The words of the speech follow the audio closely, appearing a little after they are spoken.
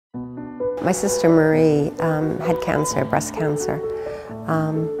My sister Marie had cancer, breast cancer.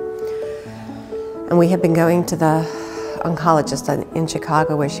 And we had been going to the oncologist in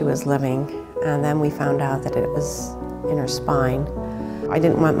Chicago where she was living, and then we found out that it was in her spine. I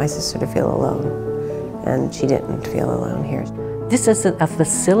didn't want my sister to feel alone, and she didn't feel alone here. This isn't a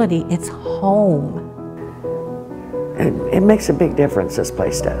facility, it's home. It makes a big difference, this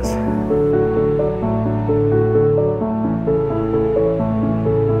place does.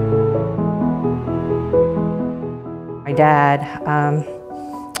 My dad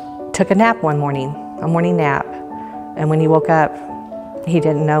took a nap one morning, a morning nap, and when he woke up, he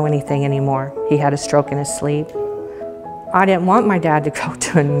didn't know anything anymore. He had a stroke in his sleep. I didn't want my dad to go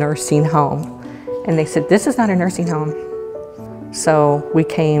to a nursing home, and they said, this is not a nursing home. So we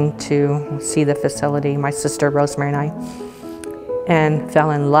came to see the facility, my sister Rosemary and I, and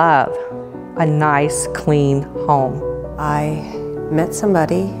fell in love. A nice, clean home. I met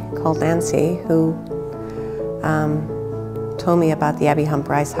somebody called Nancy who told me about the Abbie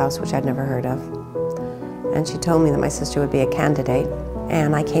Bryce house, which I'd never heard of. And she told me that my sister would be a candidate.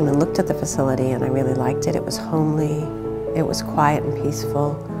 And I came and looked at the facility and I really liked it. It was homely, it was quiet and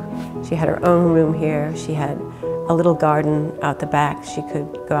peaceful. She had her own room here. She had a little garden out the back. She could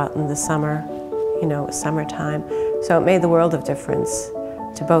go out in the summer, you know, it was summertime. So it made the world of difference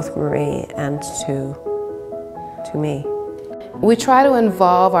to both Marie and to me. We try to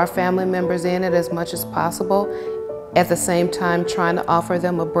involve our family members in it as much as possible, at the same time trying to offer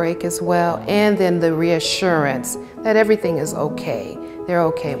them a break as well, and then the reassurance that everything is okay. They're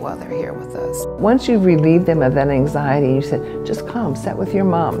okay while they're here with us. Once you've relieved them of that anxiety, you said, just come, sit with your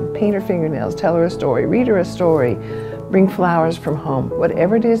mom, paint her fingernails, tell her a story, read her a story, bring flowers from home.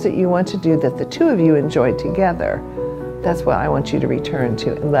 Whatever it is that you want to do that the two of you enjoy together, that's what I want you to return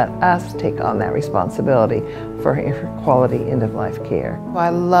to, and let us take on that responsibility for quality end-of-life care. I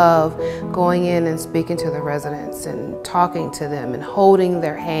love going in and speaking to the residents and talking to them and holding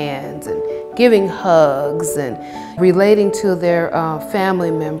their hands and giving hugs and relating to their family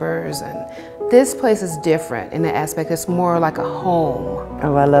members. And this place is different in the aspect it's more like a home.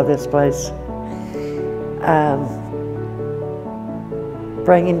 Oh, I love this place.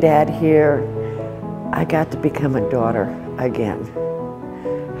 Bringing Dad here, I got to become a daughter again.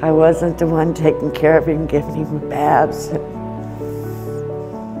 I wasn't the one taking care of him, giving him baths,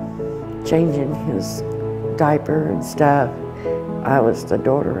 changing his diaper and stuff. I was the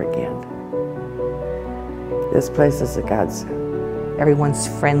daughter again. This place is a godsend. Everyone's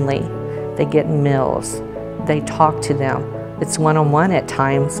Friendly. They get meals. They talk to them. It's one-on-one at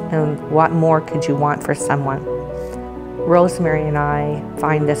times, and what more could you want for someone? Rosemary and I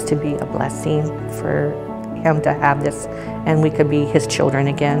find this to be a blessing for him to have this, and we could be his children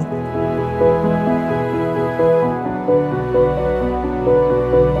again.